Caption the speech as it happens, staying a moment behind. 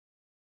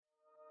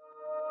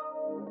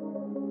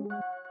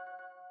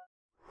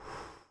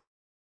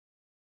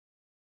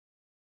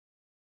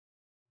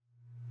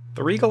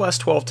The RIGOL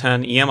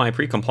S1210 EMI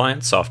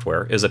pre-compliance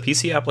software is a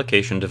PC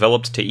application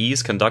developed to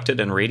ease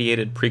conducted and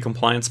radiated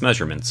pre-compliance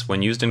measurements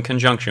when used in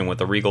conjunction with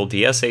the RIGOL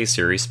DSA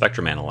series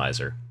spectrum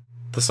analyzer.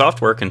 The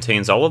software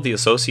contains all of the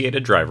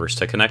associated drivers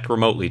to connect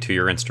remotely to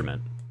your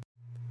instrument.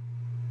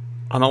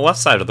 On the left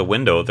side of the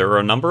window, there are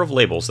a number of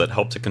labels that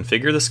help to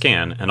configure the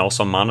scan and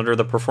also monitor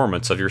the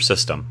performance of your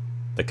system.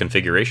 The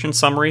configuration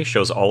summary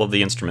shows all of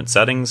the instrument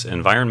settings,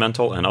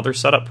 environmental, and other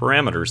setup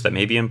parameters that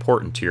may be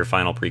important to your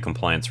final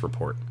pre-compliance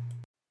report.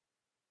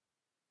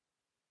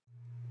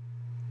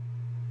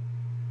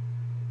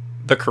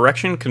 The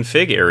Correction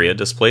Config area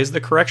displays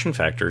the correction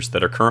factors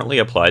that are currently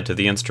applied to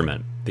the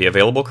instrument. The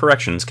available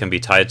corrections can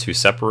be tied to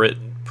separate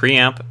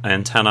preamp,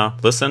 antenna,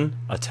 listen,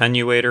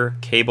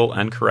 attenuator, cable,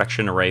 and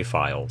correction array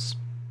files.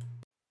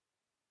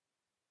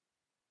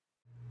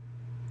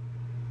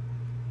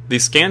 The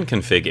Scan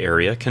Config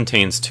area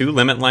contains two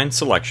limit line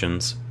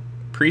selections,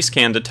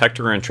 pre-scan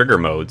detector and trigger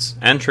modes,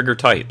 and trigger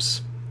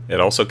types. It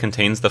also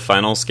contains the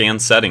final scan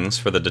settings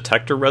for the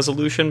detector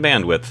resolution,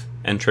 bandwidth,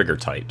 and trigger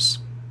types.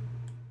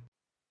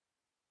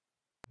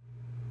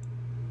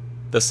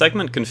 The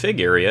Segment Config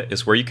area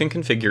is where you can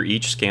configure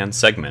each scan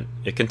segment.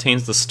 It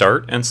contains the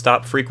start and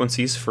stop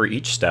frequencies for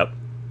each step,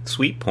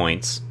 sweep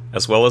points,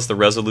 as well as the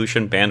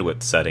resolution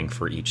bandwidth setting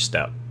for each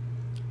step.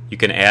 You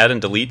can add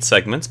and delete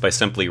segments by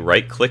simply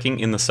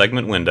right-clicking in the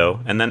segment window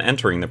and then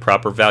entering the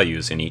proper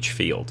values in each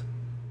field.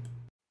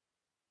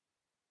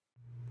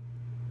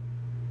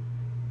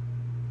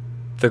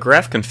 The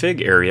Graph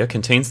Config area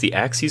contains the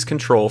axes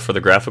control for the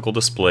graphical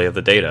display of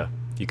the data.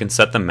 You can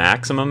set the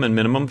maximum and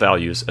minimum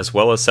values as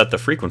well as set the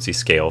frequency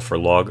scale for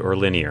log or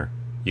linear.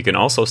 You can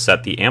also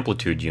set the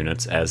amplitude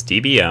units as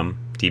dBm,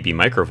 dB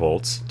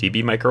microvolts,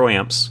 dB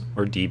microamps,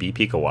 or dB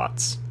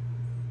picowatts.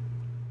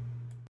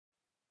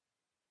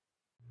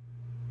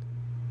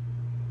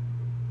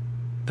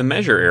 The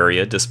Measure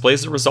area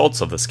displays the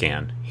results of the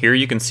scan. Here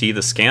you can see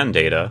the scan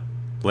data,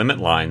 limit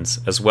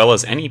lines, as well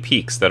as any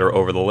peaks that are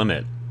over the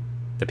limit.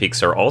 The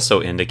peaks are also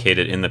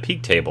indicated in the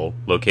peak table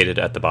located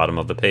at the bottom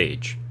of the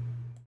page.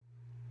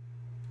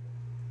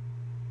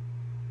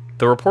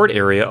 The Report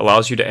area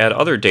allows you to add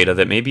other data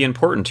that may be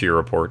important to your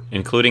report,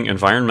 including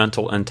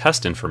environmental and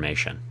test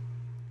information.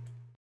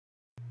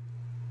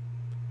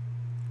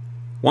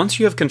 Once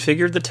you have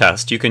configured the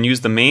test, you can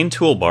use the main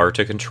toolbar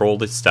to control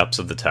the steps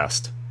of the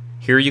test.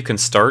 Here you can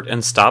start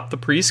and stop the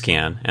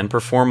pre-scan and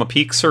perform a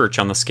peak search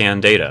on the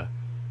scan data.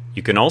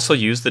 You can also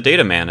use the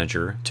Data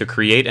Manager to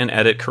create and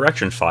edit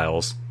correction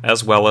files,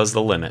 as well as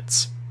the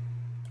limits.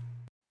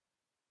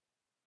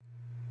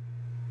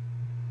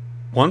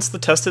 Once the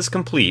test is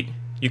complete,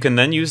 you can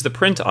then use the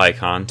print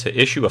icon to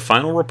issue a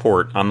final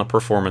report on the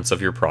performance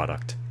of your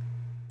product.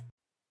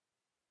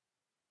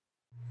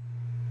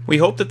 We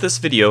hope that this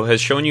video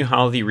has shown you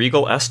how the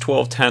RIGOL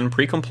S1210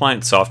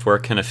 pre-compliance software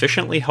can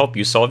efficiently help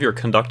you solve your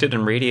conducted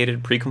and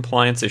radiated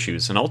pre-compliance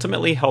issues and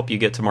ultimately help you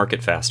get to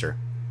market faster.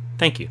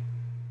 Thank you.